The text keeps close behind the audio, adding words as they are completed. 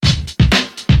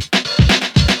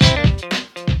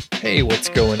Hey, what's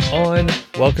going on?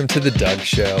 Welcome to The Doug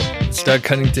Show. It's Doug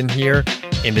Cunnington here,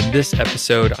 and in this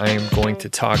episode, I am going to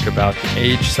talk about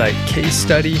the AgeSite case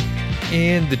study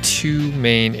and the two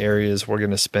main areas we're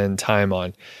going to spend time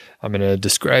on. I'm going to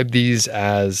describe these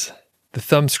as the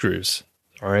thumb screws.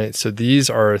 All right, so these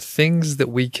are things that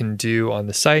we can do on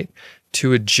the site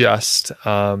to adjust,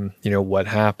 what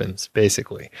happens,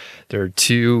 basically. There are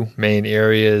two main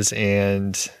areas,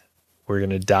 and we're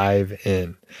going to dive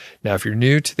in. Now, if you're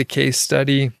new to the case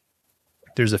study,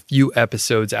 there's a few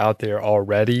episodes out there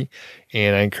already,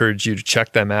 and I encourage you to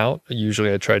check them out.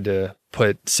 Usually I tried to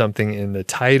put something in the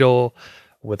title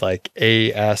with like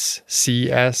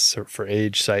ASCS or for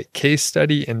AgeSite case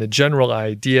study. And the general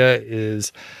idea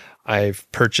is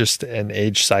I've purchased an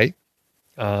age site,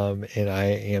 and I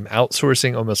am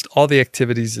outsourcing almost all the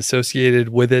activities associated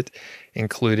with it,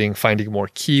 including finding more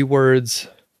keywords,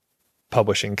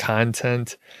 publishing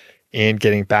content, and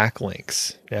getting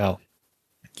backlinks. Now,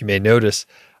 you may notice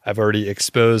I've already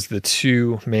exposed the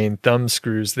two main thumb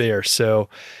screws there. So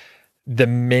the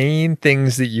main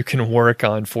things that you can work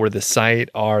on for the site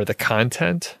are the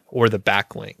content or the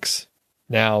backlinks.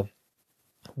 Now,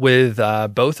 with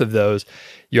both of those,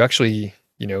 you actually,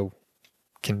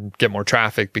 can get more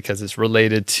traffic because it's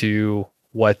related to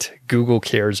what Google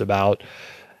cares about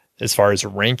as far as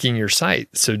ranking your site.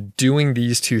 So doing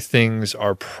these two things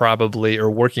are probably, or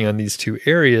working on these two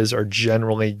areas are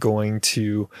generally going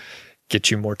to get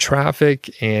you more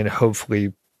traffic and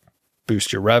hopefully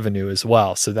boost your revenue as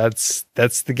well. So that's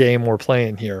the game we're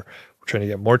playing here. We're trying to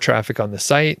get more traffic on the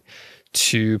site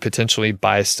to potentially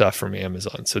buy stuff from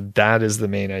Amazon. So that is the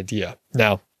main idea.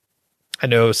 Now, I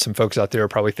know some folks out there are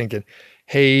probably thinking,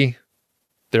 hey,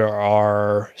 there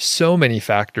are so many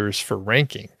factors for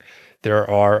ranking. There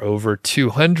are over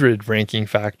 200 ranking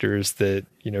factors that,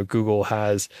 Google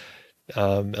has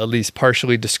at least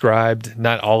partially described.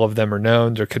 Not all of them are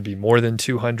known. There could be more than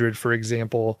 200, for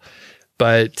example.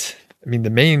 But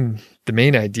the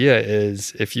main idea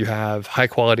is if you have high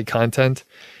quality content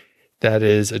that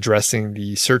is addressing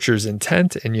the searcher's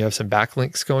intent and you have some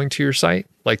backlinks going to your site,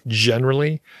 like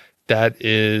generally, that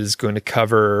is going to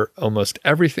cover almost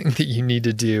everything that you need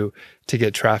to do to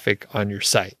get traffic on your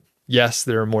site. Yes,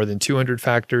 there are more than 200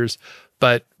 factors,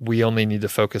 but we only need to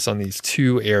focus on these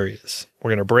two areas.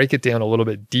 We're going to break it down a little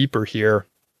bit deeper here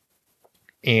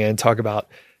and talk about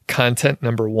content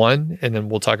number one, and then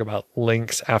we'll talk about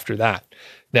links after that.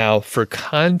 Now, for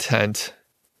content,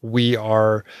 we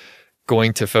are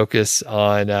going to focus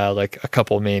on a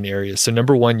couple main areas. So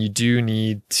number one, you do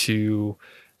need to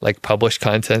publish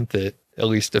content that at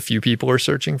least a few people are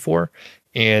searching for.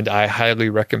 And I highly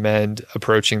recommend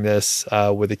approaching this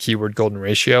with a keyword golden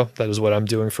ratio. That is what I'm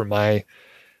doing for my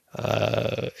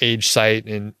age site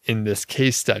in this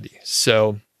case study.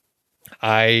 So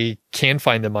I can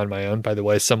find them on my own. By the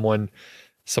way, someone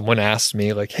asked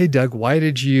me hey, Doug, why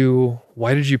did you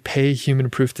pay Human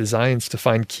Proof Designs to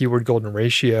find keyword golden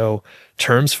ratio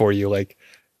terms for you?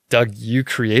 Doug, you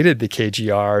created the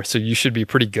KGR, so you should be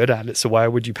pretty good at it. So why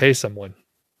would you pay someone?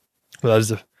 Well,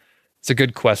 it's a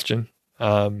good question.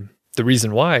 The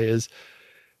reason why is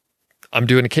I'm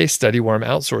doing a case study where I'm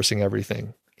outsourcing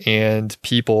everything, and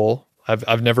people,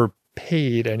 I've never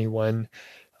paid anyone,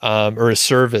 or a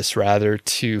service rather,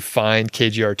 to find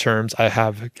KGR terms. I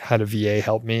have had a VA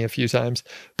help me a few times,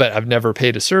 but I've never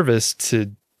paid a service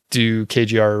to do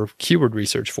KGR keyword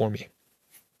research for me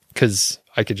because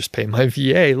I could just pay my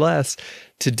VA less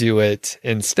to do it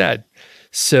instead.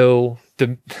 So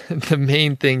the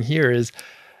main thing here is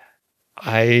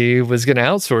I was going to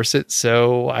outsource it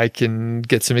so I can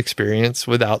get some experience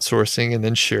with outsourcing and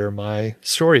then share my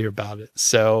story about it.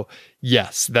 So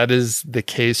yes, that is the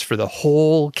case for the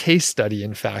whole case study.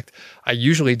 In fact, I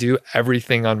usually do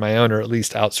everything on my own, or at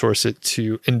least outsource it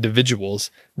to individuals,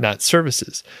 not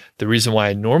services. The reason why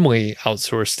I normally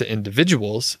outsource to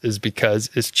individuals is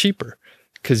because it's cheaper,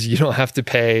 because you don't have to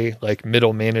pay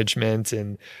middle management,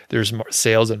 and there's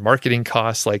sales and marketing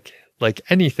costs like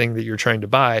anything that you're trying to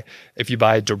buy. If you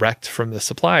buy direct from the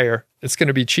supplier, it's going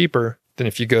to be cheaper than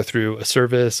if you go through a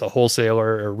service, a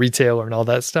wholesaler, or retailer, and all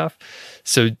that stuff.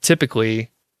 So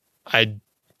typically, I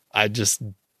just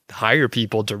hire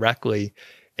people directly,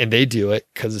 and they do it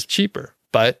because it's cheaper.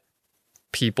 But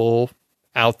people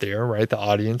out there, right, the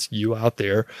audience, you out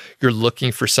there, you're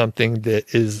looking for something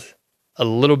that is a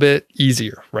little bit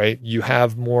easier, right? You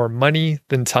have more money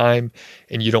than time,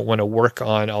 and you don't want to work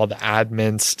on all the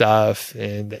admin stuff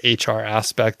and the HR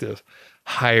aspect of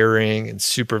hiring and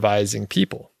supervising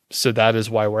people. So that is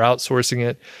why we're outsourcing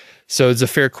it. So it's a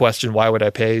fair question. Why would I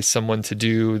pay someone to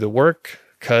do the work?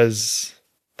 Because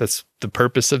that's the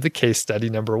purpose of the case study,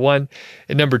 number one.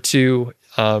 And number two,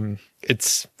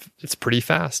 It's pretty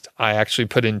fast. I actually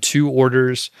put in 2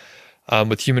 orders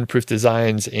with Human Proof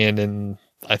Designs, and in,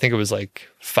 I think it was like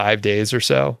 5 days or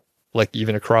so, like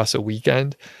even across a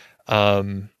weekend,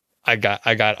 I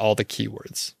got all the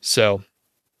keywords. So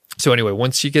anyway,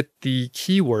 once you get the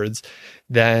keywords,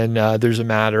 then there's a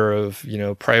matter of,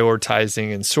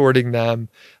 prioritizing and sorting them.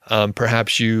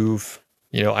 Perhaps you've,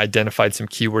 identified some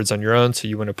keywords on your own, so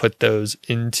you want to put those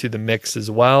into the mix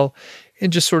as well,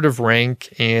 and just sort of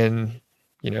rank and,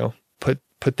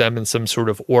 put them in some sort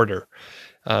of order.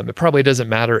 It probably doesn't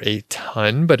matter a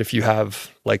ton, but if you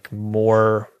have like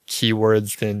more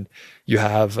keywords than you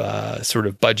have sort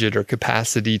of budget or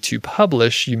capacity to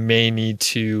publish, you may need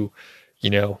to,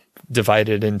 divide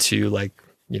it into like,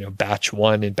 batch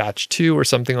 1 and batch 2 or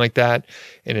something like that.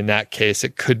 And in that case,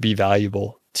 it could be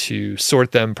valuable to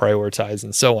sort them, prioritize,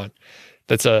 and so on.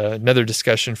 That's another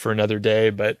discussion for another day,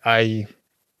 but I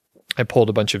pulled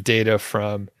a bunch of data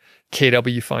from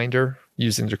KW Finder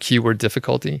using their keyword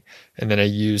difficulty, and then I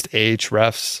used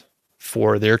Ahrefs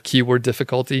for their keyword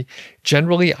difficulty.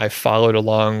 Generally, I followed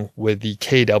along with the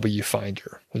KW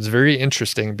Finder. It was very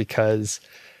interesting because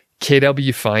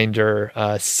KW Finder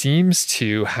seems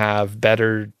to have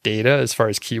better data as far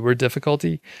as keyword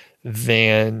difficulty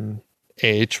than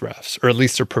Ahrefs, or at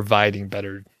least they're providing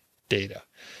better data.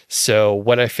 So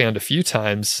what I found a few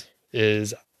times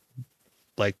is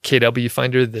like KW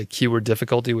Finder, the keyword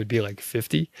difficulty would be like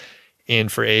 50.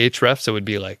 And for Ahrefs, it would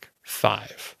be like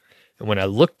 5. And when I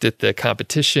looked at the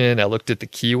competition, I looked at the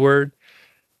keyword,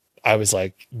 I was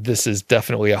like, this is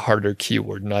definitely a harder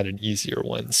keyword, not an easier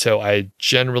one. So I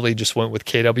generally just went with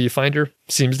KW Finder.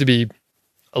 Seems to be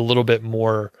a little bit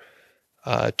more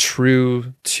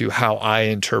true to how I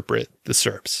interpret the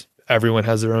SERPs. Everyone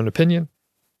has their own opinion,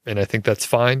 and I think that's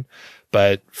fine.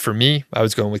 But for me, I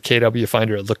was going with KW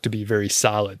Finder. It looked to be very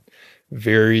solid,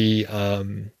 very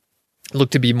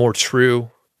looked to be more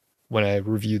true when I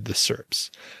reviewed the SERPs.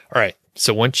 All right.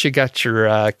 So once you got your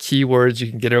keywords, you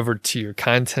can get over to your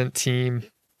content team.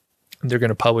 They're going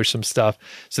to publish some stuff.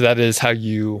 So that is how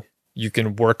you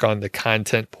can work on the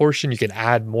content portion. You can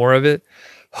add more of it,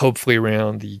 hopefully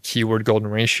around the keyword golden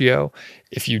ratio.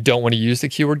 If you don't want to use the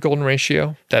keyword golden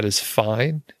ratio, that is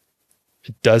fine.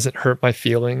 It doesn't hurt my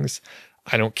feelings.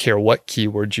 I don't care what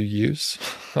keywords you use.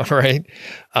 All right.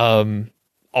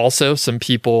 Also, some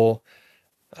people,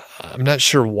 I'm not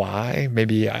sure why.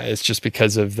 Maybe it's just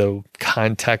because of the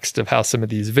context of how some of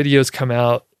these videos come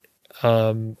out,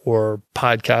 or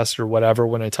podcasts or whatever,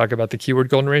 when I talk about the keyword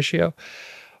golden ratio.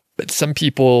 But some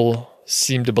people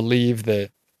seem to believe that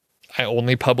I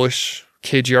only publish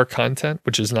KGR content,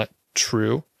 which is not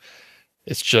true.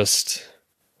 It's just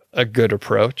a good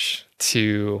approach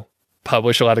to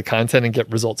publish a lot of content and get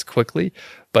results quickly.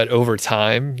 But over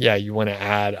time, you want to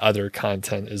add other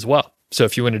content as well. So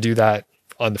if you want to do that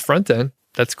on the front end,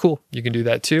 that's cool. You can do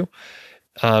that too.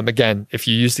 Again, if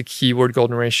you use the keyword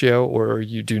golden ratio or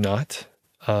you do not,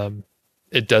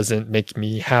 it doesn't make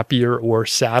me happier or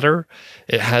sadder.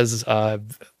 It has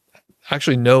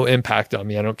actually no impact on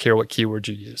me. I don't care what keyword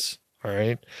you use. All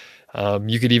right.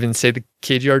 You could even say the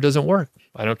KGR doesn't work.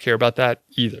 I don't care about that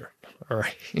either. All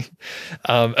right.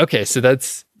 Okay. So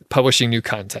that's publishing new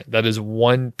content. That is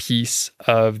one piece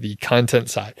of the content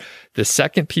side. The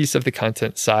second piece of the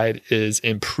content side is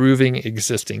improving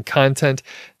existing content.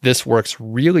 This works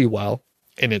really well,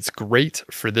 and it's great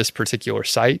for this particular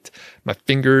site. My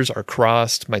fingers are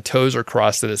crossed, my toes are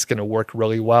crossed that it's going to work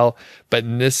really well. But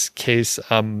in this case,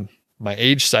 my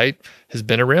age site has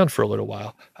been around for a little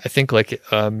while. I think like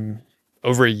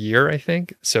over a year, I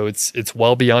think. So it's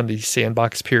well beyond the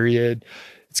sandbox period.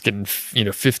 It's getting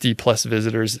 50 plus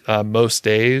visitors most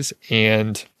days,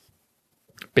 and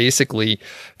basically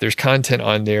there's content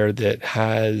on there that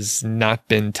has not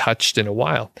been touched in a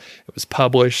while. It was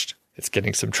published. It's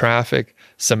getting some traffic.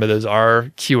 Some of those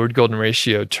are keyword golden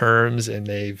ratio terms, and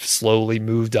they've slowly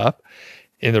moved up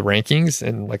in the rankings.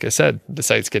 And like I said, the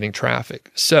site's getting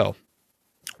traffic. So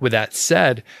with that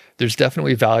said, there's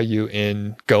definitely value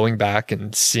in going back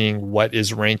and seeing what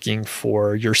is ranking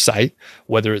for your site,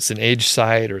 whether it's an age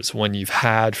site or it's one you've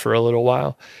had for a little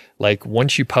while. Like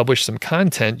once you publish some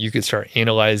content, you could start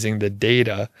analyzing the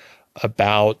data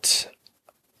about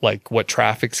like what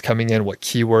traffic's coming in, what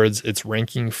keywords it's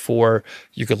ranking for.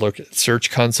 You could look at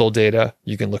Search Console data.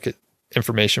 You can look at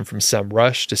information from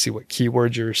SEMrush to see what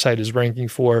keywords your site is ranking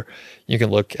for. You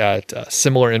can look at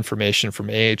similar information from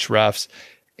Ahrefs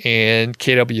and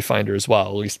KW Finder as well,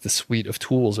 at least the suite of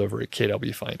tools over at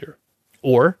KW Finder.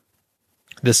 Or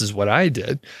this is what I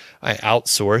did. I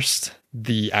outsourced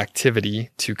the activity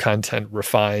to Content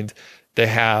Refined. They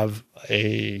have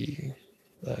a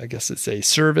I guess it's a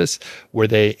service where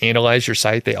they analyze your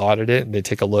site, they audit it, and they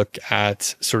take a look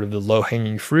at sort of the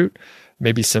low-hanging fruit,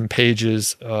 maybe some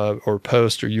pages or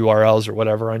posts or URLs or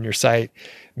whatever on your site.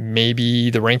 Maybe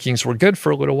the rankings were good for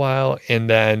a little while, and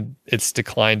then it's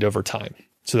declined over time.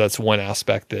 So that's one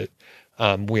aspect that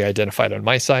we identified on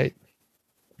my site.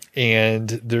 And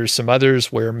there's some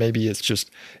others where maybe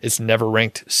it's never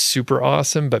ranked super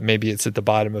awesome, but maybe it's at the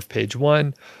bottom of page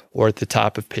 1 or at the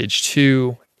top of page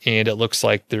 2, and it looks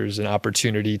like there's an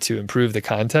opportunity to improve the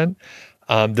content.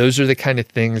 Those are the kind of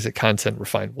things that Content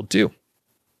Refined will do.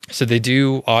 So they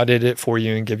do audit it for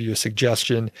you and give you a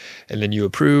suggestion, and then you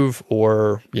approve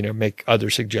or, make other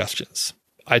suggestions.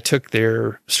 I took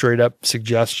their straight up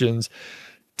suggestions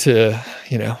to,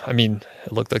 it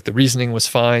looked like the reasoning was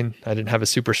fine. I didn't have a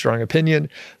super strong opinion.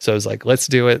 So I was like, let's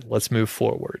do it. Let's move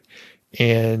forward.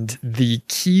 And the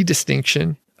key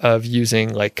distinction of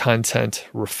using like Content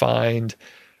Refined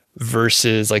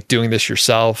versus like doing this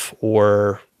yourself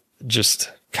or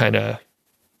just kind of,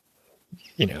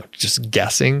 just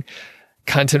guessing.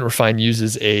 Content Refined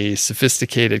uses a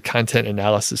sophisticated content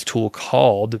analysis tool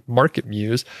called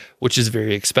MarketMuse, which is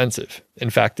very expensive. In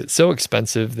fact, it's so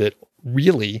expensive that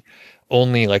really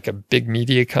only like a big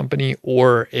media company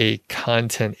or a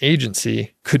content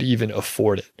agency could even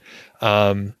afford it.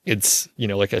 It's,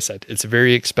 like I said, it's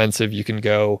very expensive. You can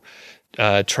go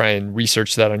try and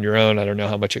research that on your own. I don't know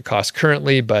how much it costs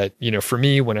currently, but for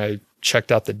me, when I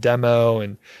checked out the demo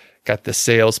and got the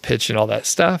sales pitch and all that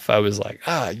stuff, I was like,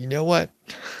 you know what?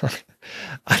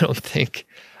 I don't think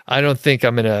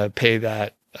I'm going to pay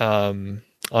that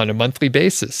on a monthly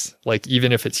basis. Like,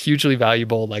 even if it's hugely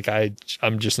valuable, like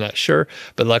I'm just not sure.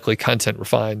 But luckily, Content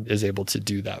Refined is able to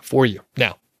do that for you.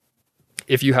 Now,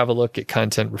 if you have a look at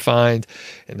Content Refined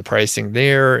and the pricing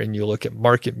there, and you look at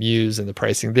MarketMuse and the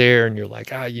pricing there, and you're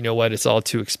like, you know what? It's all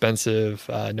too expensive.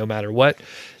 No matter what,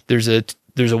 there's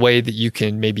a way that you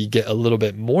can maybe get a little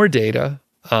bit more data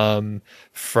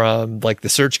from like the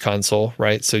Search Console,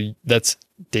 right? So that's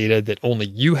data that only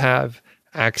you have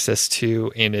access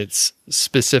to, and it's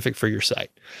specific for your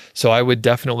site. So I would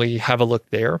definitely have a look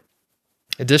there.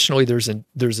 Additionally,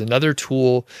 there's another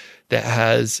tool that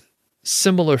has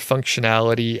similar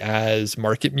functionality as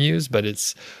MarketMuse, but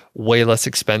it's way less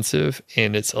expensive,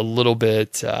 and it's a little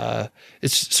bit,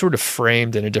 it's sort of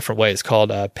framed in a different way. It's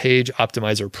called Page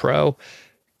Optimizer Pro,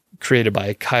 created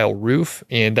by Kyle Roof.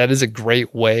 And that is a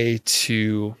great way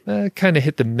to kind of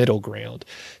hit the middle ground.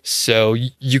 So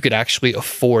you could actually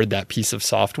afford that piece of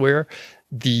software.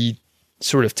 The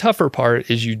sort of tougher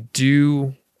part is you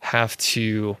do have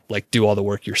to like do all the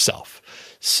work yourself.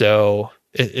 So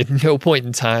at no point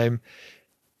in time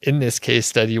in this case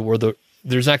study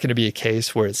there's not going to be a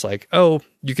case where it's like,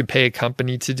 you could pay a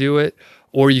company to do it,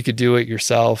 or you could do it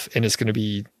yourself and it's going to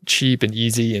be cheap and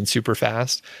easy and super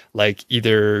fast. Like,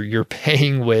 either you're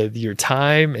paying with your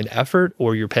time and effort,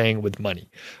 or you're paying with money.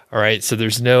 All right. So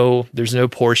there's no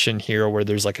portion here where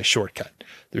there's like a shortcut.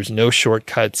 There's no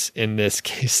shortcuts in this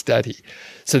case study.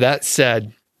 So that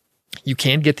said, you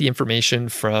can get the information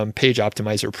from Page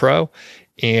Optimizer Pro,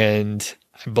 and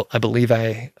I believe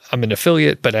I'm an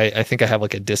affiliate, but I think I have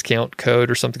like a discount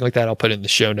code or something like that. I'll put it in the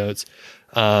show notes.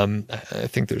 I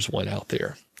think there's one out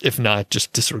there. If not,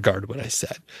 just disregard what I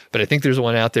said. But I think there's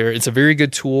one out there. It's a very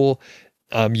good tool.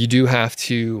 You do have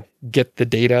to get the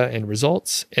data and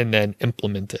results and then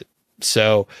implement it.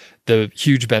 So the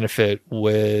huge benefit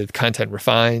with Content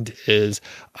Refined is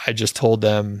I just told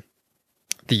them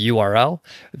the URL,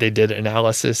 they did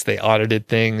analysis, they audited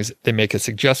things, they make a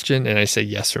suggestion, and I say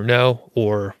yes or no,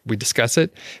 or we discuss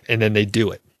it, and then they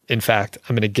do it. In fact,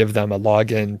 I'm going to give them a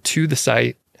login to the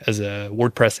site as a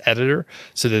WordPress editor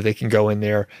so that they can go in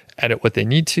there, edit what they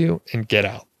need to, and get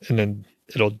out. And then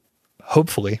it'll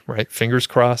hopefully, right, fingers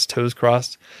crossed, toes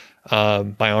crossed,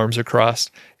 my arms are crossed,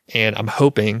 and I'm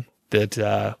hoping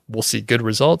that we'll see good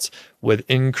results with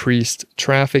increased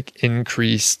traffic,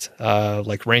 increased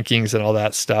like rankings and all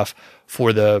that stuff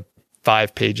for the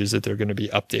 5 pages that they're going to be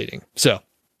updating. So,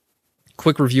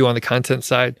 quick review on the content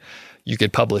side. You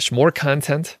could publish more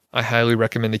content. I highly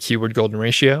recommend the Keyword Golden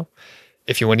Ratio.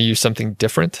 If you want to use something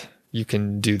different, you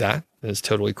can do that. It's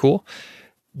totally cool.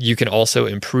 You can also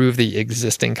improve the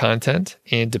existing content,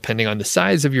 and depending on the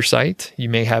size of your site, you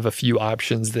may have a few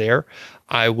options there.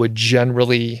 I would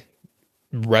generally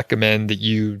recommend that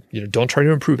you don't try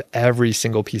to improve every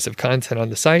single piece of content on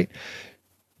the site.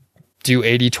 Do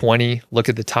 80-20, look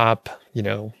at the top,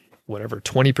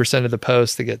 20% of the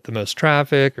posts that get the most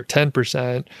traffic, or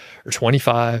 10% or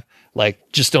 25,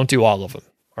 like, just don't do all of them.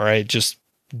 All right. Just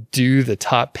do the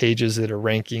top pages that are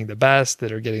ranking the best,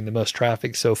 that are getting the most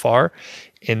traffic so far.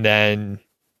 And then,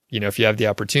 if you have the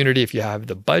opportunity, if you have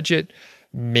the budget,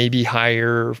 maybe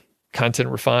hire Content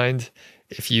Refined.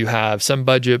 If you have some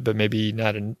budget, but maybe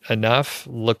not enough,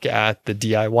 look at the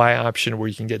DIY option where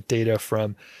you can get data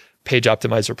from Page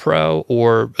Optimizer Pro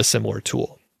or a similar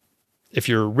tool. If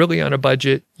you're really on a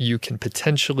budget, you can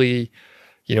potentially,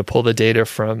 pull the data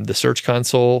from the Search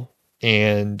Console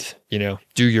and,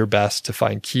 do your best to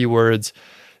find keywords,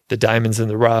 the diamonds in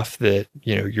the rough that,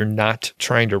 you're not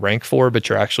trying to rank for, but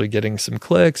you're actually getting some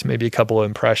clicks, maybe a couple of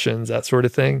impressions, that sort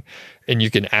of thing. And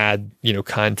you can add,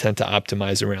 content to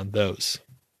optimize around those.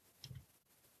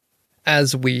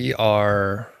 As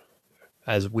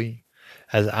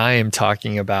I am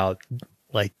talking about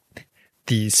like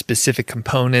the specific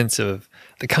components of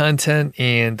the content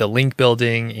and the link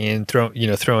building and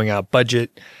throwing out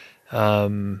budget,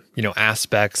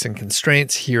 aspects and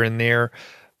constraints here and there.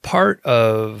 Part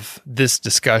of this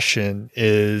discussion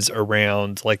is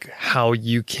around like how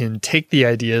you can take the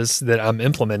ideas that I'm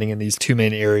implementing in these two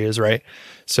main areas, right?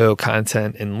 So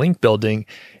content and link building,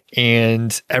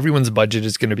 and everyone's budget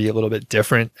is going to be a little bit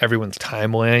different. Everyone's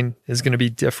timeline is going to be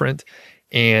different.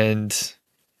 And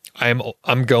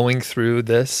I'm going through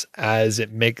this as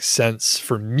it makes sense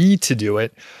for me to do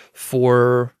it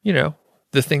for,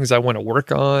 the things I want to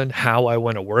work on, how I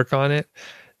want to work on it.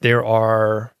 There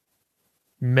are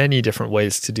many different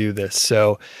ways to do this.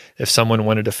 So if someone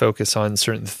wanted to focus on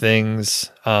certain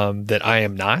things that I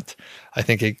am not, I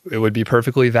think it would be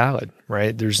perfectly valid,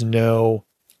 right? There's no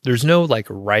like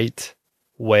right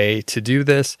way to do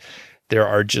this. There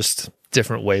are just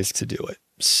different ways to do it.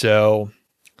 So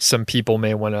some people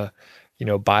may want to,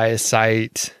 buy a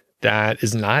site that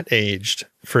is not aged,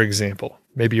 for example.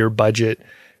 Maybe your budget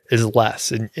is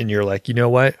less and you're like, you know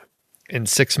what? In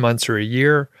 6 months or a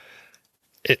year,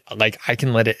 I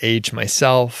can let it age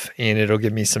myself and it'll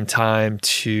give me some time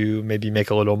to maybe make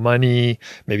a little money,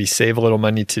 maybe save a little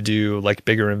money to do like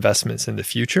bigger investments in the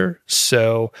future.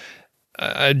 So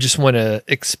I just want to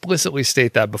explicitly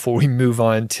state that before we move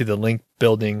on to the link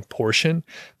building portion,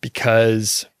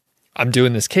 because I'm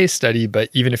doing this case study, but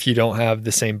even if you don't have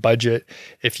the same budget,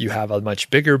 if you have a much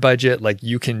bigger budget, like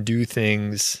you can do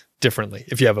things differently.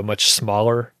 If you have a much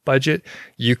smaller budget,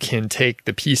 you can take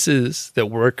the pieces that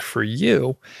work for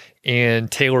you and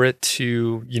tailor it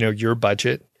to, your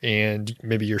budget and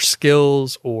maybe your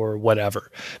skills or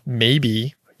whatever.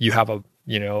 Maybe you have a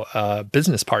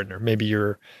business partner, maybe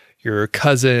your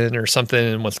cousin or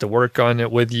something wants to work on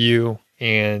it with you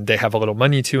and they have a little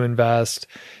money to invest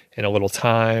and a little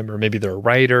time, or maybe they're a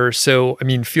writer. So,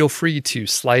 feel free to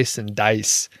slice and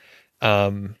dice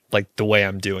like the way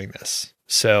I'm doing this.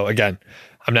 So again,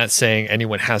 I'm not saying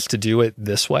anyone has to do it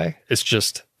this way. It's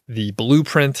just the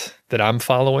blueprint that I'm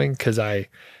following because I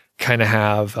kind of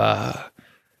have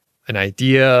an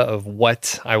idea of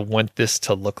what I want this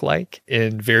to look like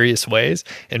in various ways.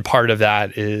 And part of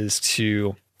that is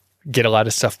to get a lot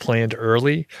of stuff planned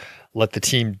early, let the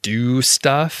team do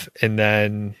stuff, and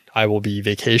then I will be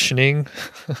vacationing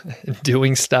and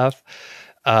doing stuff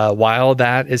while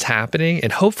that is happening.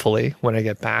 And hopefully when I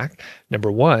get back, number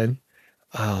one,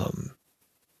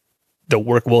 the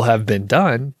work will have been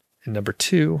done. And number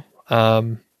two,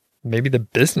 maybe the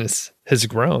business has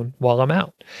grown while I'm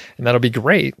out. And that'll be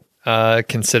great,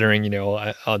 considering,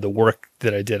 the work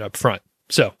that I did up front.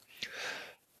 So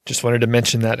just wanted to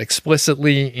mention that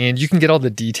explicitly, and you can get all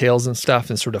the details and stuff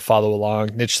and sort of follow along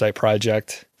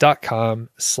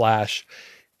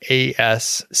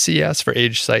nichesiteproject.com/ASCS for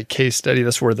Age Site Case Study.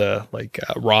 That's where the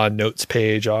raw notes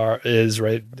page is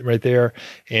right there.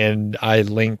 And I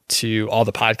link to all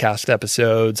the podcast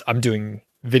episodes. I'm doing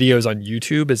videos on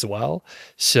YouTube as well.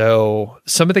 So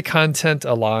some of the content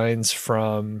aligns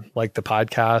from like the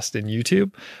podcast and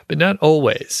YouTube, but not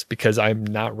always, because I'm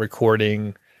not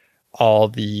recording all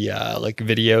the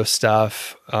video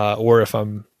stuff, or if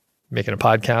I'm making a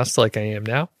podcast like I am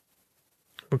now,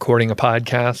 recording a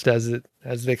podcast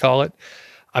as they call it,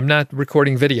 I'm not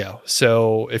recording video.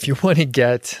 So if you want to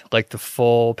get like the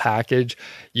full package,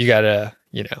 you gotta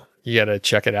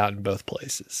check it out in both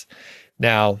places.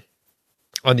 Now,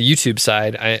 on the YouTube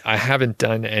side, I haven't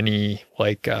done any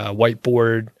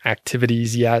whiteboard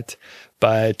activities yet,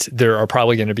 but there are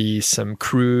probably going to be some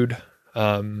crude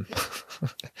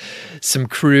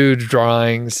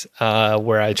drawings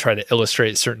where I try to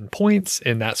illustrate certain points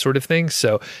and that sort of thing.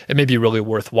 So it may be really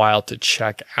worthwhile to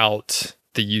check out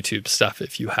the YouTube stuff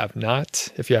if you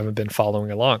haven't been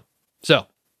following along. So,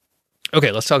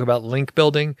 okay, let's talk about link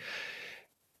building.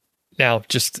 Now,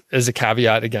 just as a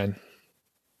caveat, again,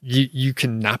 you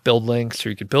can not build links, or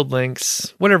you could build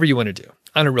links, whatever you want to do.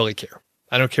 I don't really care.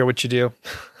 I don't care what you do.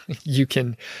 you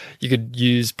could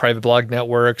use private blog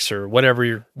networks or whatever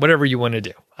you want to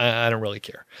do. I don't really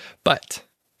care. But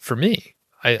for me,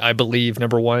 I believe,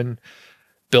 number one,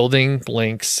 building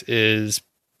links is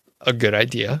a good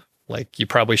idea. Like, you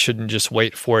probably shouldn't just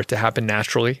wait for it to happen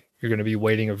naturally. You're going to be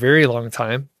waiting a very long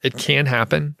time. It can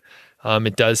happen.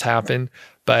 It does happen.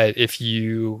 But if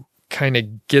you kind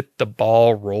of get the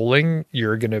ball rolling,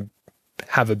 you're going to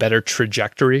have a better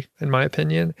trajectory, in my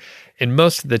opinion. And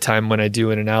most of the time when I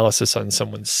do an analysis on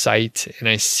someone's site and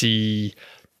I see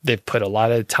they've put a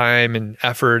lot of time and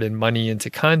effort and money into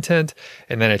content,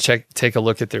 and then I take a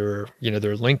look at their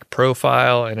link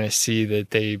profile, and I see that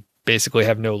they basically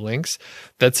have no links,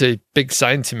 that's a big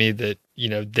sign to me that,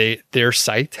 their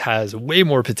site has way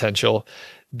more potential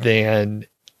than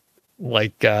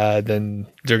they're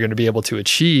going to be able to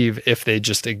achieve if they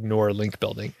just ignore link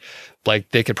building. Like,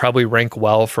 they could probably rank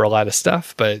well for a lot of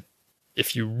stuff, but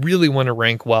if you really want to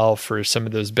rank well for some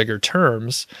of those bigger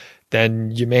terms,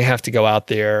 then you may have to go out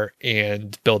there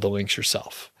and build the links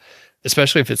yourself,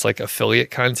 especially if it's like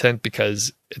affiliate content,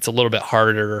 because it's a little bit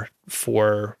harder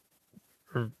or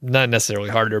not necessarily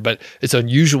harder, but it's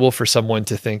unusual for someone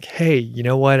to think, hey, you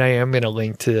know what? I am going to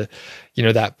link to,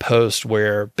 that post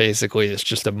where basically it's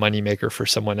just a moneymaker for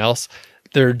someone else.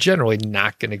 They're generally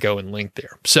not going to go and link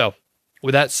there. So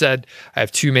with that said, I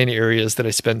have two main areas that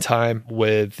I spend time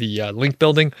with the link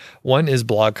building. One is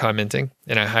blog commenting,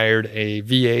 and I hired a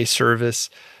VA service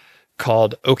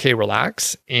called OK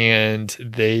Relax, and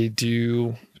they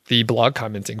do the blog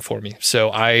commenting for me. So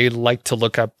I like to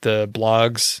look up the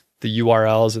blogs, the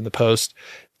URLs in the post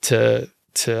to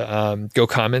go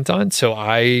comment on. So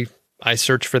I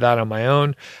search for that on my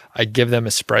own. I give them a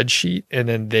spreadsheet, and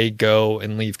then they go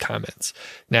and leave comments.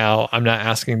 Now, I'm not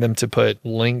asking them to put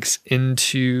links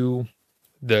into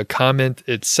the comment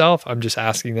itself. I'm just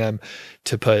asking them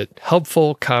to put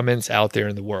helpful comments out there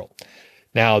in the world.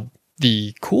 Now,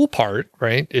 the cool part,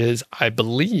 right, is I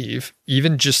believe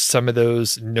even just some of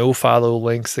those no follow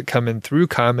links that come in through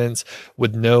comments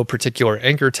with no particular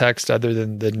anchor text other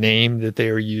than the name that they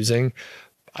are using,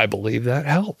 I believe that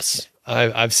helps.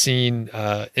 I've seen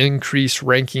increased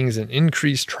rankings and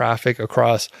increased traffic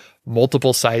across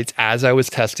multiple sites as I was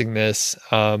testing this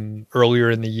earlier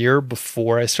in the year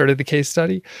before I started the case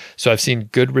study. So I've seen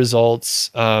good results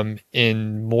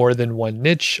in more than one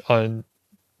niche on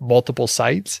multiple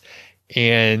sites.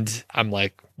 And I'm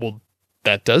like, well,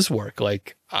 that does work.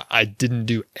 Like, I didn't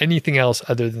do anything else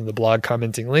other than the blog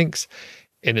commenting links,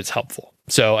 and it's helpful.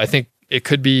 So I think it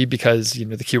could be because,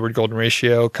 the keyword golden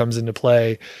ratio comes into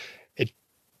play.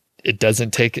 It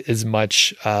doesn't take as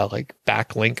much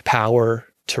backlink power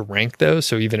to rank those.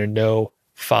 So even a no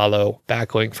follow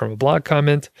backlink from a blog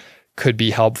comment could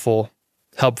be helpful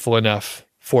enough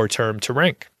for a term to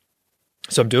rank.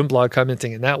 So I'm doing blog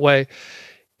commenting in that way.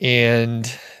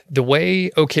 And the way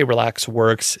OK Relax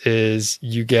works is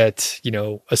you get,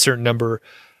 a certain number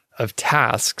of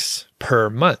tasks per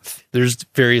month. There's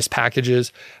various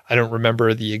packages. I don't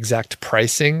remember the exact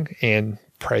pricing, and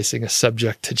pricing is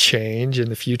subject to change in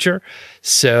the future.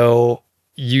 So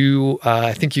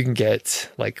I think you can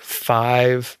get like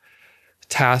 5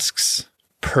 tasks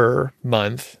per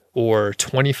month, or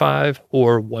 25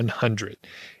 or 100.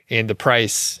 And the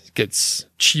price gets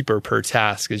cheaper per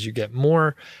task as you get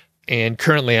more. And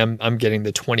currently I'm getting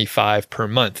the 25 per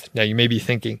month. Now you may be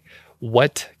thinking,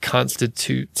 what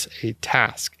constitutes a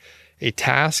task? A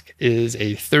task is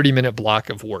a 30-minute block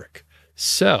of work.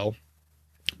 So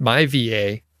my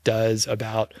VA does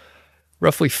about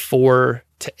roughly 4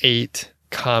 to 8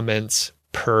 comments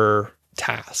per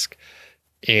task.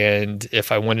 And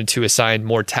if I wanted to assign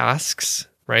more tasks,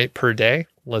 right, per day,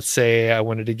 let's say I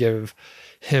wanted to give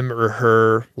him or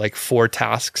her like 4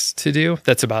 tasks to do,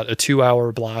 that's about a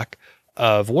 2-hour block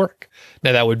of work.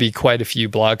 Now that would be quite a few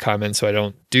blog comments, so I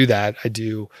don't do that. I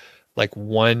do like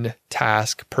 1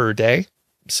 task per day.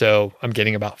 So I'm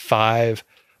getting about 5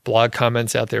 blog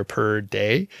comments out there per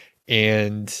day,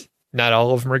 and not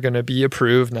all of them are going to be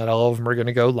approved. Not all of them are going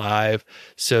to go live.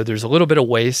 So there's a little bit of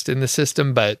waste in the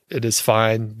system, but it is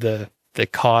fine. The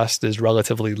cost is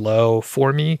relatively low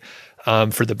for me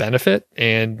for the benefit.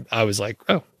 And I was like,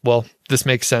 oh, well, this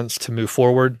makes sense to move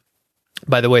forward.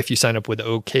 By the way, if you sign up with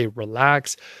OK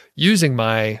Relax using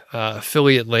my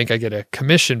affiliate link, I get a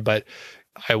commission, but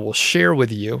I will share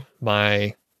with you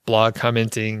my blog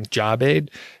commenting job aid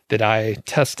that I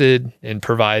tested and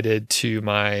provided to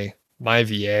my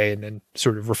VA, and then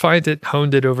sort of refined it,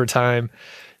 honed it over time.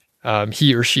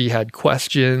 He or she had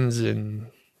questions, and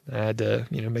I had to,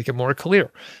 make it more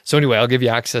clear. So anyway, I'll give you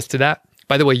access to that.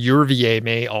 By the way, your VA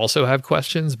may also have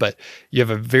questions, but you have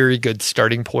a very good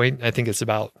starting point. I think it's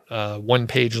about 1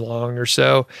 page long or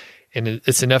so, and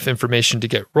it's enough information to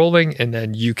get rolling, and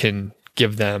then you can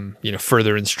give them,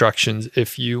 further instructions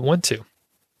if you want to.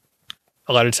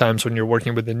 A lot of times when you're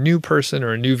working with a new person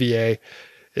or a new VA,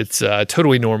 it's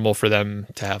totally normal for them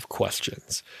to have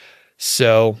questions.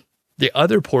 So the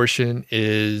other portion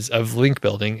of link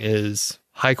building is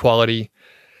high quality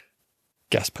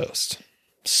guest post.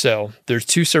 So there are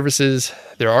two services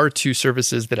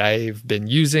that I've been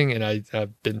using, and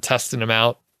I've been testing them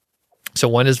out. So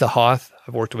one is the Hoth.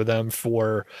 I've worked with them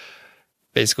for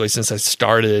basically since I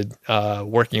started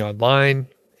working online,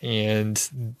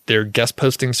 and their guest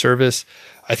posting service,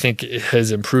 I think it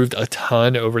has improved a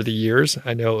ton over the years.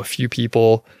 I know a few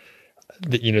people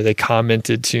that, they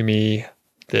commented to me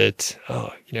that,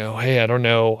 hey, I don't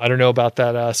know about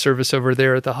that service over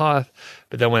there at the Hoth.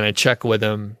 But then when I check with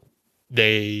them,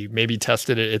 they maybe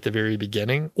tested it at the very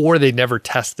beginning, or they never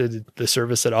tested the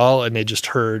service at all. And they just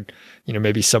heard,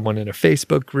 maybe someone in a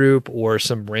Facebook group or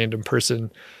some random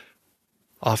person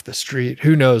off the street.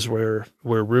 Who knows where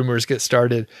rumors get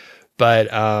started. But,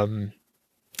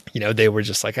 they were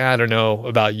just like, I don't know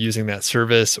about using that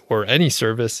service or any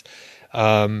service.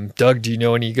 Doug, do you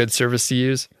know any good service to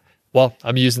use? Well,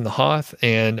 I'm using the Hoth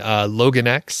and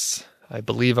LoganX. I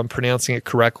believe I'm pronouncing it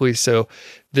correctly. So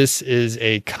this is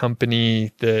a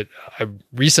company that I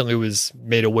recently was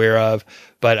made aware of,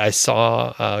 but I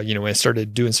saw, when I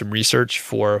started doing some research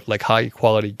for like high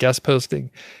quality guest posting,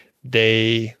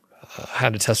 they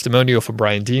had a testimonial from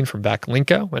Brian Dean from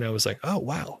Backlinko, and I was like, oh,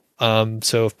 wow.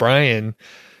 So if Brian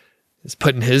is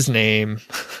putting his name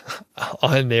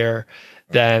on there,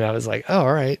 then I was like, oh,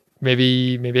 all right,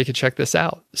 maybe I could check this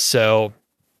out. So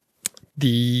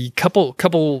the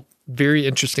couple very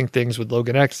interesting things with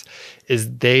LoganX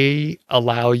is they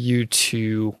allow you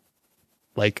to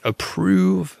like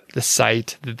approve the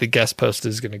site that the guest post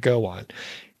is going to go on.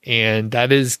 And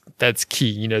that's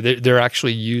key. They're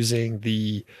actually using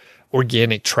the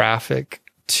organic traffic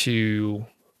to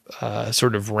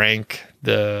sort of rank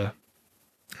their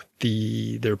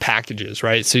packages,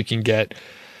 right? So you can get,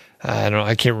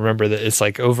 I can't remember that it's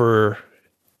like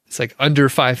under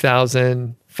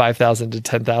 5,000 to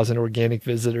 10,000 organic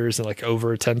visitors and like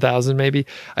over 10,000 maybe.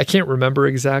 I can't remember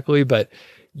exactly, but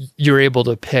you're able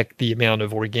to pick the amount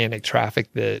of organic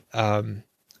traffic that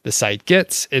the site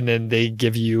gets, and then they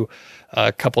give you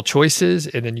a couple choices,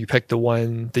 and then you pick the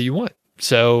one that you want.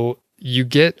 So you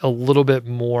get a little bit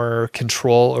more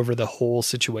control over the whole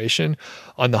situation.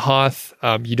 On the Hoth,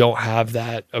 you don't have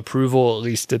that approval, at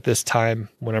least at this time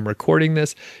when I'm recording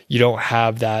this. You don't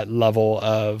have that level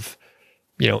of,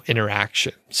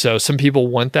 interaction. So some people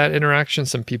want that interaction,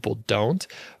 some people don't.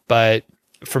 But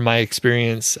from my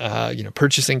experience,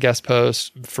 purchasing guest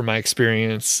posts, from my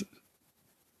experience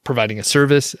providing a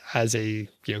service as a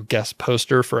guest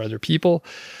poster for other people,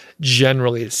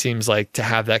 generally it seems like to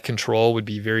have that control would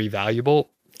be very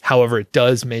valuable. However, it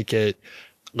does make it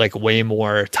like way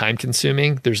more time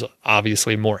consuming. There's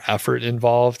obviously more effort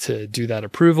involved to do that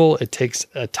approval. It takes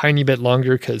a tiny bit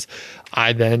longer because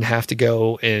I then have to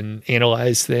go and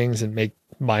analyze things and make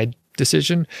my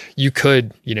decision. You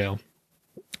could,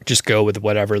 just go with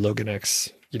whatever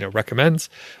LoganX, recommends,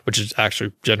 which is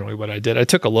actually generally what I did. I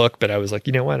took a look, but I was like,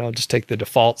 what, I'll just take the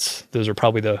defaults. Those are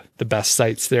probably the best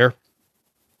sites there.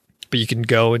 But you can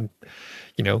go and,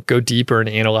 go deeper and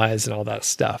analyze and all that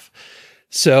stuff.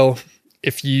 So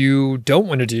if you don't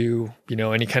want to do,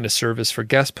 any kind of service for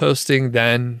guest posting,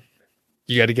 then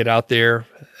you got to get out there.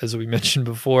 As we mentioned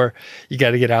before, you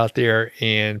got to get out there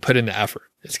and put in the effort.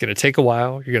 It's going to take a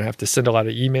while. You're going to have to send a lot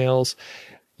of emails.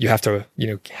 You have to,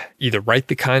 either write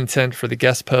the content for the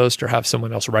guest post or have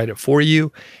someone else write it for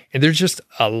you. And there's just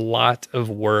a lot of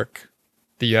work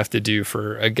that you have to do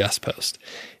for a guest post.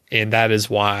 And that is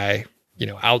why,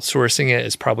 outsourcing it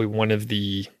is probably one of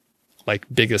the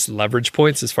biggest leverage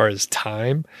points as far as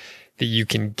time that you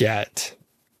can get,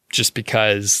 just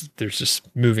because there's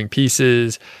just moving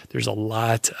pieces. There's a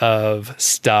lot of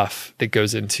stuff that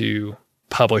goes into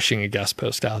publishing a guest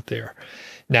post out there.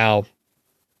 Now,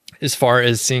 as far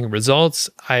as seeing results,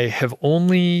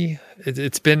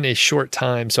 it's been a short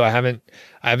time, so I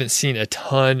haven't seen a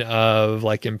ton of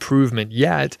improvement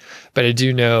yet, but I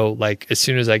do know as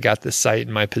soon as I got the site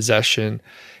in my possession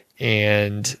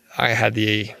and I had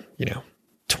the,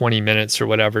 20 minutes or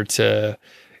whatever to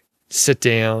sit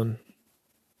down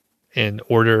and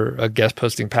order a guest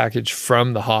posting package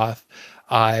from the Hoth,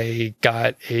 I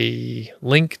got a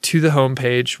link to the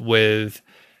homepage with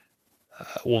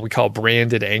what we call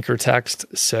branded anchor text.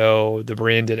 So the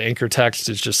branded anchor text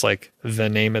is just the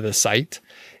name of the site.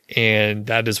 And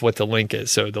that is what the link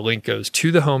is. So the link goes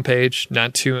to the homepage,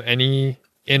 not to any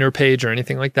inner page or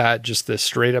anything like that, just the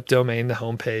straight up domain, the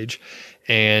homepage.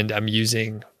 And I'm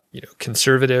using,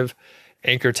 conservative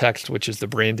anchor text, which is the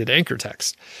branded anchor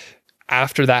text.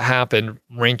 After that happened,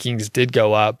 rankings did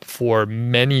go up for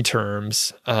many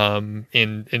terms.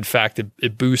 In fact,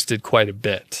 it boosted quite a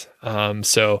bit.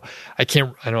 So I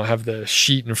don't have the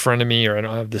sheet in front of me, or I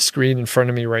don't have the screen in front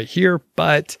of me right here,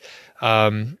 but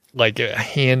like a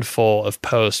handful of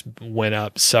posts went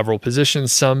up several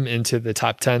positions, some into the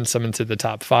top 10, some into the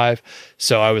top 5.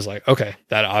 So I was like, okay,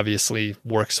 that obviously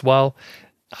works well.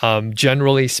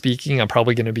 Generally speaking, I'm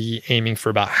probably going to be aiming for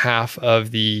about half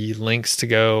of the links to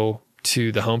go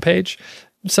to the homepage,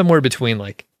 somewhere between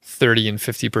like 30 and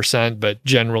 50%, but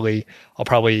generally I'll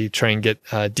probably try and get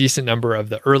a decent number of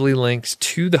the early links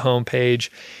to the homepage.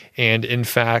 And in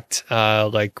fact,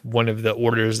 like one of the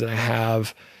orders that I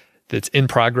have that's in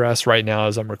progress right now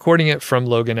as I'm recording it from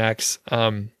LoganX,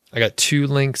 I got 2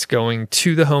 links going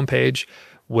to the homepage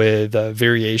with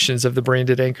variations of the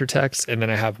branded anchor text. And then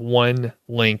I have 1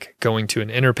 link going to an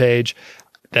inner page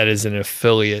that is an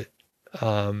affiliate.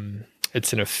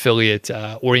 It's an affiliate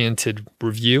oriented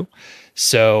review.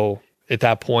 So at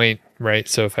that point, right?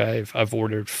 So if I've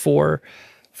ordered 4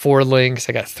 links,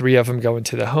 I got 3 of them going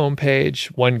to the homepage,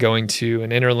 1 going to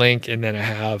an inner link, and then I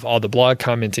have all the blog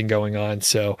commenting going on.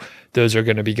 So those are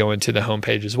going to be going to the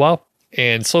homepage as well.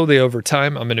 And slowly over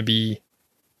time, I'm going to be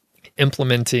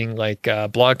implementing like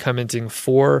blog commenting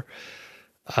for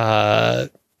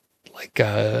it's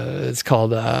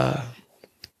called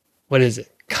what is it?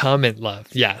 Comment Love.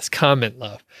 Yes, Comment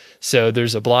Love. So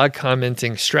there's a blog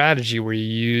commenting strategy where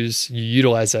you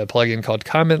utilize a plugin called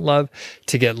Comment Love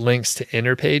to get links to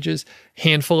inner pages.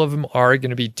 Handful of them are going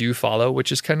to be do follow,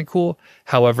 which is kind of cool.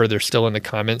 However, they're still in the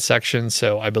comment section.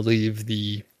 So I believe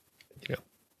the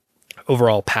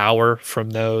overall power from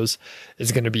those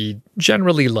is going to be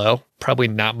generally low, probably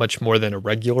not much more than a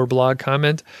regular blog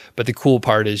comment. But the cool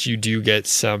part is you do get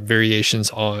some variations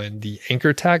on the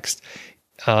anchor text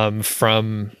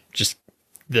from just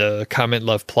the Comment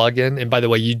Love plugin. And by the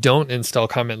way, you don't install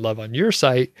Comment Love on your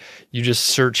site. You just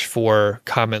search for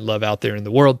Comment Love out there in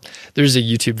the world. There's a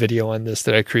YouTube video on this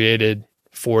that I created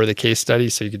for the case study,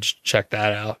 so you could check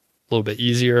that out a little bit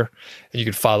easier and you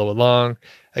could follow along.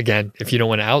 Again, if you don't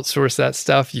want to outsource that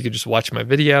stuff, you could just watch my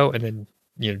video and then,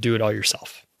 do it all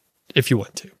yourself if you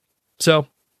want to. So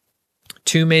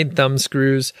 2 main thumb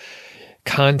screws: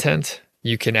 content.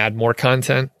 You can add more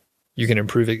content. You can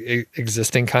improve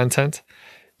existing content.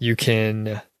 You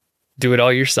can do it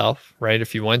all yourself, right?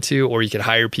 If you want to, or you can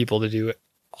hire people to do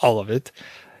all of it.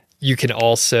 You can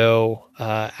also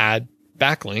add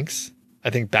backlinks. I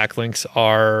think backlinks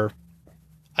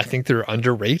they're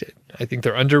underrated. I think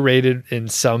they're underrated in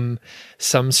some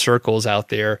circles out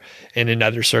there, and in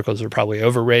other circles they're probably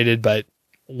overrated, but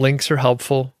links are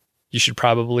helpful. You should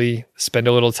probably spend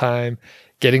a little time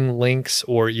getting links,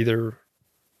 or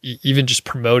even just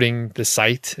promoting the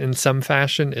site in some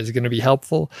fashion is going to be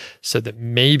helpful, so that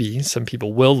maybe some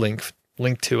people will link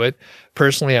to it.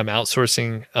 Personally, I'm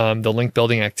outsourcing the link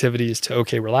building activities to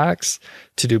OK Relax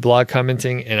to do blog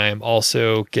commenting, and I am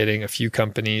also getting a few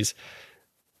companies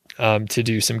to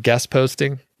do some guest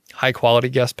posting, high quality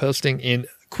guest posting. In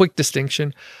quick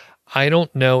distinction, I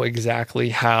don't know exactly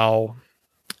how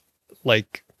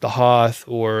like the Hoth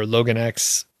or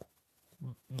LoganX,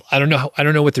 I don't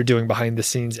know what they're doing behind the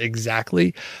scenes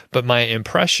exactly, but my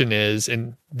impression is,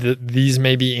 and these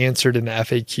may be answered in the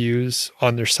FAQs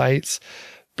on their sites,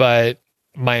 but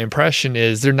my impression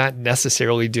is they're not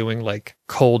necessarily doing like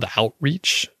cold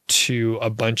outreach to a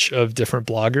bunch of different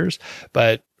bloggers,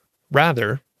 but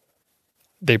rather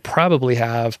they probably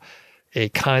have a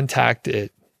contact at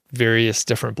various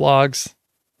different blogs,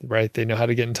 right? They know how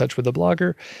to get in touch with a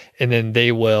blogger, and then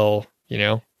they will,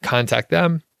 contact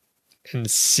them and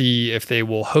see if they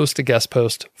will host a guest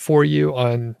post for you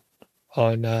on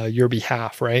your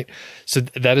behalf, right? So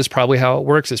that is probably how it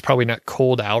works. It's probably not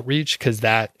cold outreach, because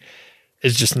that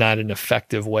is just not an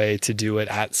effective way to do it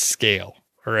at scale,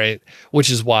 all right? Which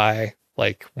is why,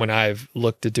 like, when I've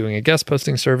looked at doing a guest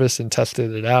posting service and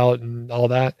tested it out and all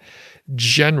that,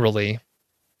 generally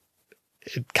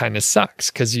it kind of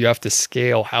sucks, because you have to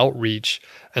scale outreach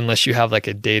unless you have like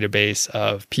a database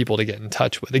of people to get in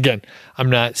touch with. Again, I'm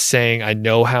not saying I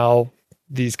know how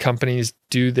these companies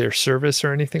do their service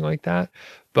or anything like that,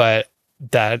 but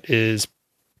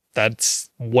that's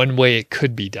one way it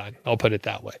could be done. I'll put it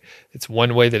that way. It's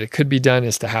one way that it could be done,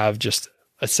 is to have just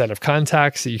a set of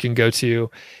contacts that you can go to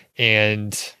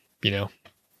and,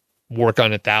 work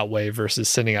on it that way versus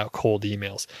sending out cold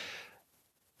emails.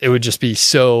 it would just be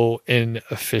so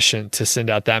inefficient to send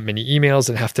out that many emails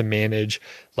and have to manage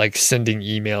like sending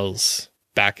emails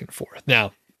back and forth.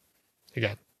 Now,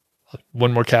 again,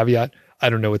 one more caveat. I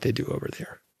don't know what they do over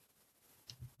there.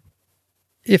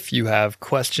 If you have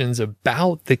questions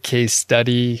about the case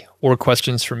study or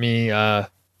questions for me,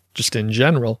 just in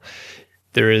general,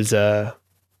 there is an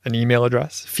email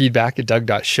address,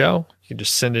 feedback@doug.show. You can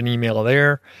just send an email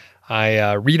there.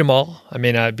 I read them all. I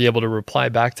may not be able to reply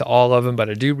back to all of them, but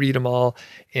I do read them all.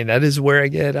 And that is where I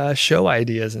get show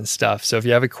ideas and stuff. So if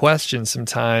you have a question,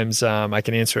 sometimes I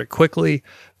can answer it quickly,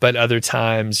 but other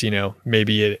times,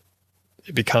 maybe it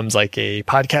becomes like a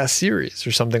podcast series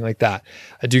or something like that.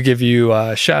 I do give you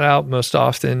a shout out most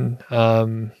often.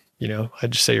 I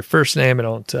just say your first name. I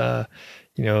don't,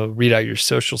 read out your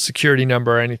social security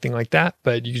number or anything like that,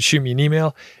 but you can shoot me an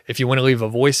email. If you want to leave a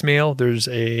voicemail, there's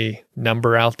a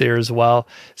number out there as well.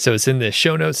 So it's in the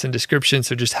show notes and description.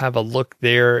 So just have a look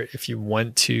there if you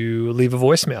want to leave a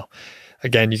voicemail.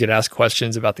 Again, you could ask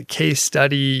questions about the case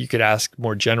study. You could ask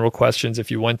more general questions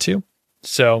if you want to.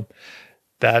 So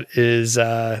that is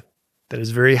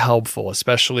very helpful,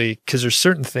 especially because there's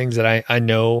certain things that I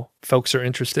know folks are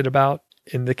interested about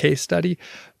in the case study,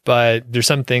 but there's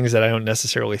some things that I don't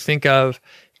necessarily think of.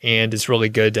 And it's really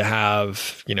good to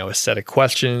have, a set of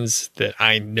questions that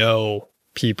I know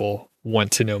people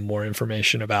want to know more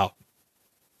information about.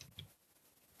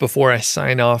 Before I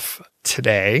sign off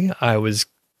today, I was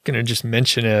going to just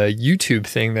mention a YouTube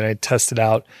thing that I tested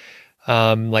out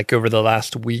over the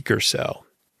last week or so.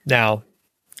 Now,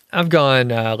 I've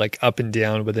gone up and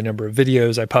down with the number of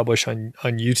videos I publish on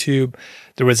YouTube.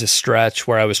 There was a stretch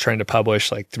where I was trying to publish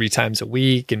 3 times a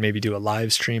week and maybe do a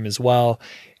live stream as well.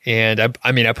 And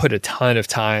I put a ton of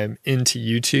time into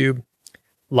YouTube.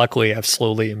 Luckily, I've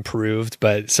slowly improved,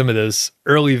 but some of those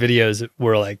early videos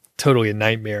were totally a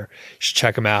nightmare. You should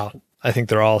check them out. I think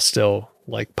they're all still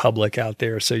public out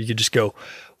there. So you could just go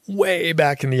way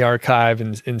back in the archive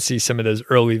and see some of those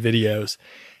early videos.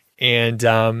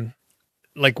 And,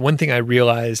 one thing I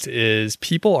realized is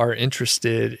people are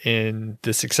interested in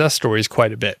the success stories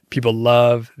quite a bit. People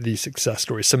love the success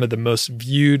stories, some of the most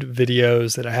viewed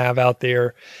videos that I have out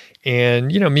there. And,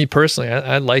 me personally,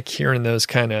 I like hearing those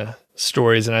kind of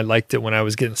stories, and I liked it when I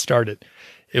was getting started.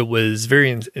 It was very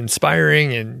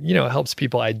inspiring, and, it helps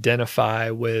people identify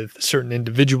with certain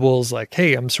individuals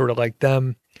hey, I'm sort of like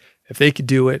them. If they could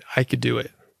do it, I could do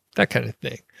it. That kind of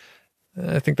thing.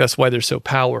 I think that's why they're so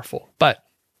powerful. But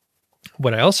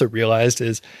what I also realized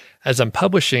is as I'm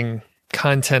publishing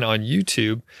content on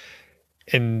YouTube,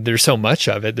 and there's so much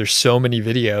of it, there's so many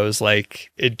videos,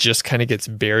 it just kind of gets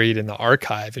buried in the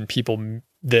archive, and people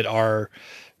that are,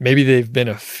 maybe they've been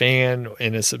a fan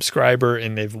and a subscriber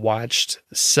and they've watched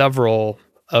several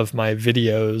of my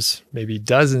videos, maybe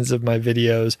dozens of my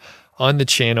videos on the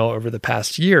channel over the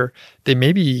past year, they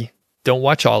maybe don't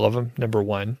watch all of them. Number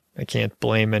one, I can't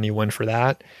blame anyone for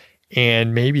that.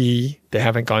 And maybe they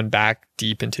haven't gone back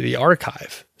deep into the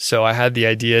archive. So I had the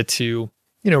idea to,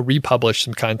 republish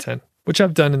some content, which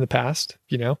I've done in the past.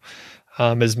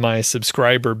 As my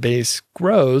subscriber base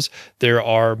grows, there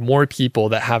are more people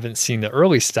that haven't seen the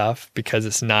early stuff because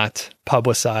it's not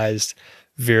publicized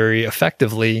very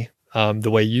effectively the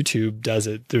way YouTube does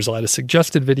it. There's a lot of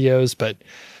suggested videos, but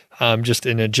just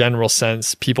in a general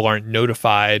sense, people aren't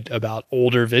notified about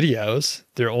older videos.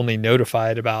 They're only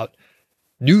notified about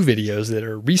new videos that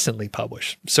are recently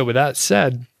published. So with that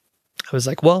said, I was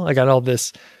well, I got all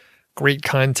this great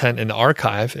content in the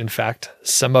archive. In fact,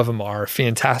 some of them are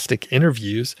fantastic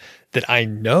interviews that I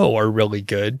know are really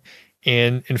good.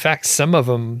 And in fact, some of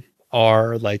them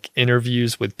are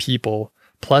interviews with people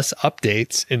plus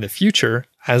updates in the future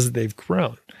as they've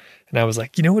grown. And I was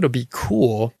what'll be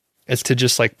cool is to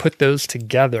just put those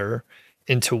together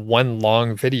into one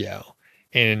long video.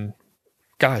 And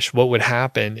gosh, what would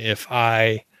happen if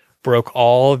I broke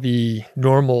all the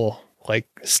normal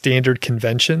standard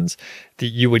conventions that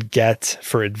you would get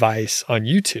for advice on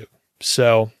YouTube?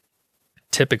 So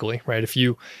typically, right, if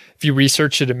you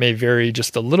research it, it may vary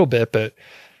just a little bit, but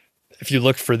if you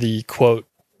look for the quote,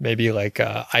 maybe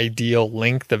ideal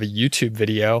length of a YouTube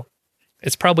video,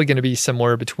 it's probably going to be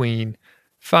somewhere between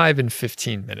 5 and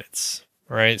 15 minutes,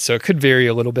 right? So it could vary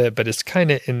a little bit, but it's kind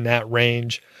of in that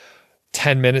range.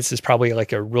 10 minutes is probably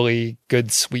a really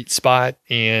good sweet spot.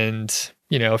 And,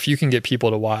 if you can get people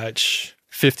to watch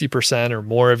 50% or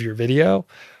more of your video,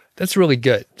 that's really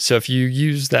good. So if you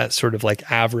use that sort of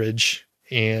average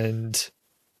and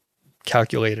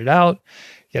calculate it out,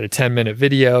 you got a 10-minute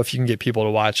video. If you can get people to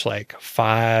watch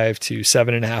 5 to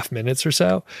 7.5 minutes or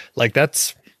so,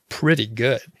 that's pretty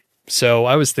good. So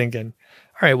I was thinking,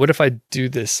 all right, what if I do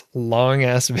this long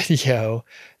ass video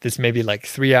that's maybe like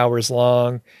 3 hours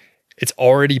long? It's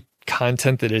already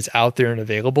content that is out there and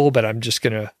available, but I'm just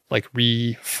going to like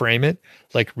reframe it,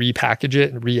 like repackage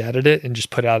it and re-edit it and just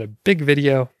put out a big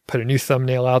video, put a new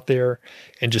thumbnail out there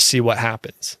and just see what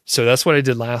happens. So that's what I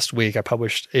did last week. I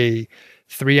published a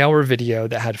 3-hour video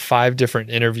that had 5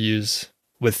 different interviews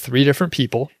with 3 different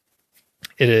people.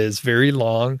 It is very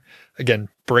long. Again,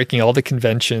 breaking all the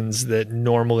conventions that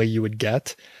normally you would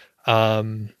get,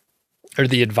 or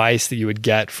the advice that you would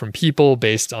get from people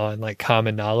based on like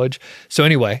common knowledge. So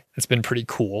anyway, it's been pretty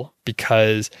cool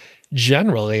because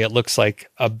generally it looks like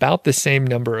about the same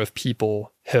number of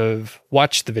people have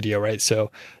watched the video, right?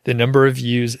 So the number of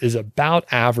views is about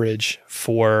average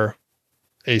for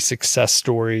a success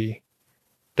story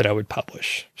that I would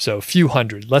publish. So a few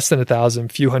hundred, less than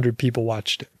 1,000, few hundred people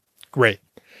watched it. Great.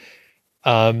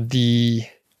 The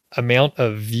amount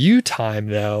of view time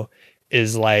though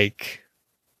is like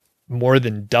more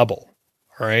than double.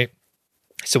 All right.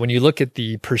 So when you look at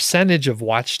the percentage of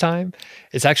watch time,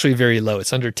 it's actually very low.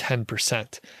 It's under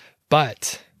 10%,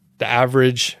 but the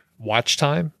average watch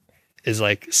time is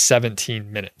like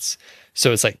 17 minutes.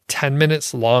 So it's like 10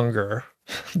 minutes longer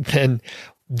than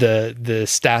the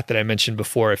stat that I mentioned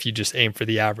before, if you just aim for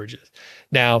the averages.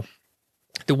 Now,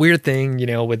 the weird thing,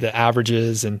 with the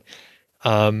averages and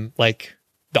like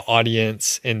the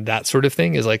audience and that sort of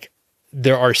thing is like,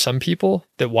 there are some people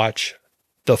that watch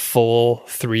the full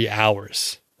 3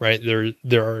 hours, right?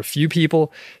 There are a few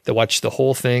people that watch the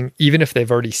whole thing. Even if they've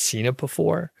already seen it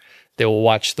before, they will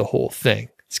watch the whole thing.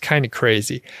 It's kind of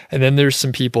crazy. And then there's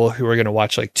some people who are going to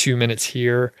watch like 2 minutes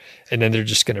here, and then they're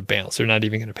just going to bounce. They're not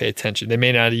even going to pay attention. They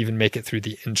may not even make it through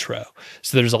the intro.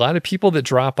 So there's a lot of people that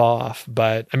drop off,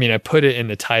 but I mean, I put it in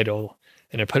the title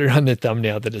and I put it on the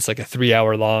thumbnail that it's like a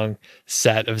 3-hour long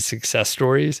set of success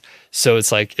stories. So it's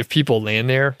like, if people land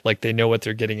there, like they know what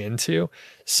they're getting into.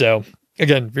 So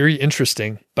again, very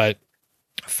interesting, but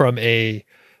from a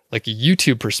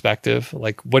YouTube perspective,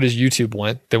 like what does YouTube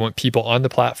want? They want people on the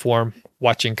platform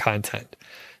watching content.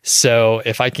 So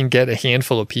if I can get a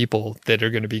handful of people that are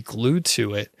going to be glued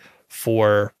to it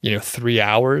for, 3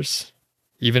 hours,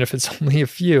 even if it's only a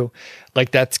few,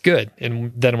 like that's good.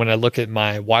 And then when I look at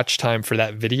my watch time for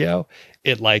that video,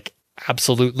 it like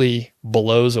absolutely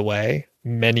blows away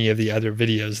many of the other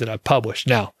videos that I've published.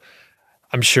 Now,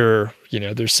 I'm sure,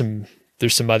 there's some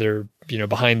other,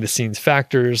 behind the scenes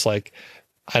factors. Like,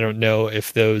 I don't know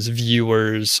if those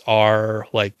viewers are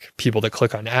like people that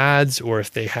click on ads or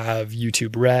if they have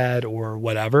YouTube Red or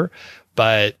whatever,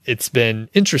 but it's been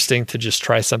interesting to just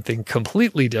try something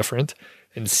completely different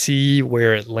and see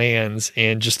where it lands.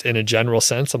 And just in a general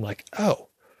sense, I'm like, oh,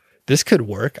 this could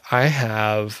work. I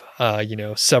have,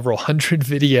 several hundred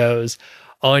videos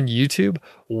on YouTube.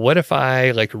 What if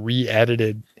I like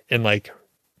re-edited and like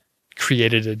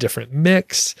created a different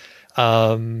mix,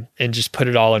 and just put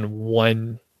it all in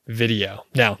one video?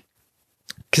 Now,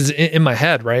 because in my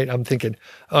head, right, I'm thinking,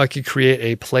 oh, I could create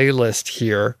a playlist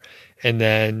here and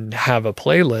then have a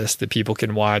playlist that people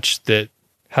can watch that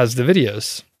has the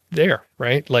videos there,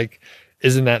 right? Like,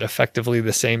 isn't that effectively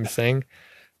the same thing?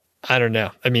 I don't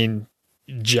know. I mean,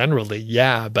 generally,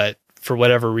 yeah, but for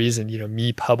whatever reason,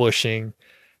 me publishing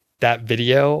that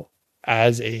video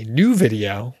as a new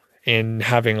video and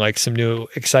having like some new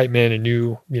excitement and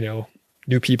new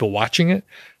people watching it,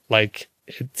 like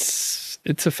it's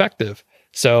effective.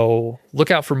 So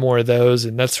look out for more of those.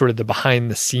 And that's sort of the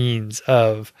behind the scenes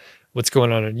of what's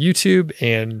going on YouTube.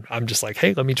 And I'm just like,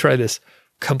 hey, let me try this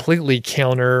completely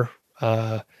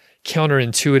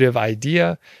counterintuitive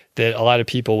idea that a lot of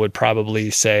people would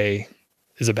probably say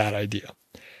is a bad idea.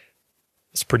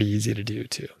 It's pretty easy to do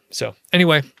too. So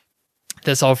anyway,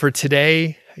 that's all for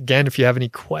today. Again, if you have any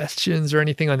questions or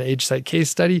anything on the AgeSight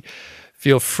case study,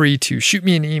 feel free to shoot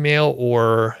me an email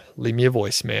or leave me a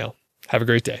voicemail. Have a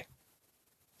great day.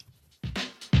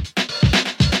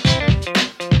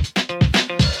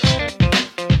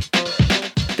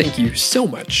 Thank you so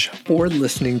much for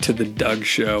listening to The Doug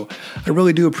Show. I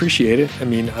really do appreciate it. I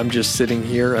mean, I'm just sitting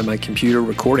here at my computer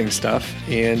recording stuff,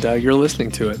 and you're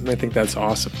listening to it, and I think that's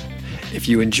awesome. If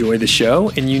you enjoy the show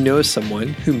and you know someone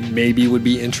who maybe would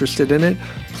be interested in it,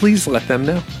 please let them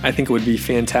know. I think it would be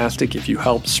fantastic if you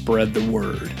help spread the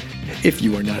word. If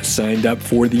you are not signed up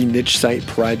for the Niche Site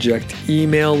Project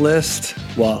email list,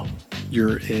 well,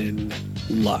 you're in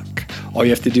luck. All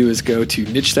you have to do is go to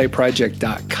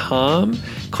nichesiteproject.com,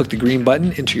 click the green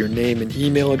button, enter your name and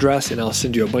email address, and I'll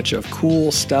send you a bunch of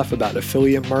cool stuff about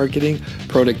affiliate marketing,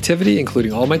 productivity,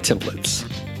 including all my templates.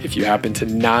 If you happen to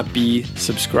not be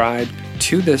subscribed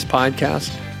to this podcast,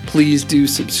 please do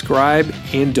subscribe,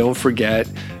 and don't forget,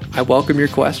 I welcome your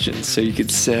questions. So you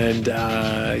could send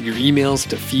your emails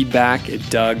to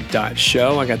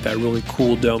feedback@doug.show. I got that really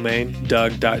cool domain,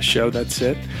 doug.show. That's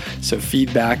it. So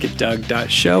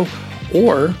feedback@doug.show.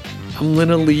 Or I'm going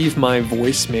to leave my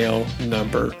voicemail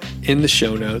number in the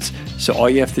show notes. So all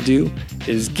you have to do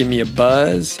is give me a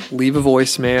buzz, leave a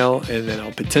voicemail, and then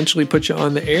I'll potentially put you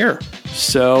on the air.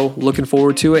 So looking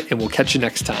forward to it, and we'll catch you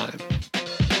next time.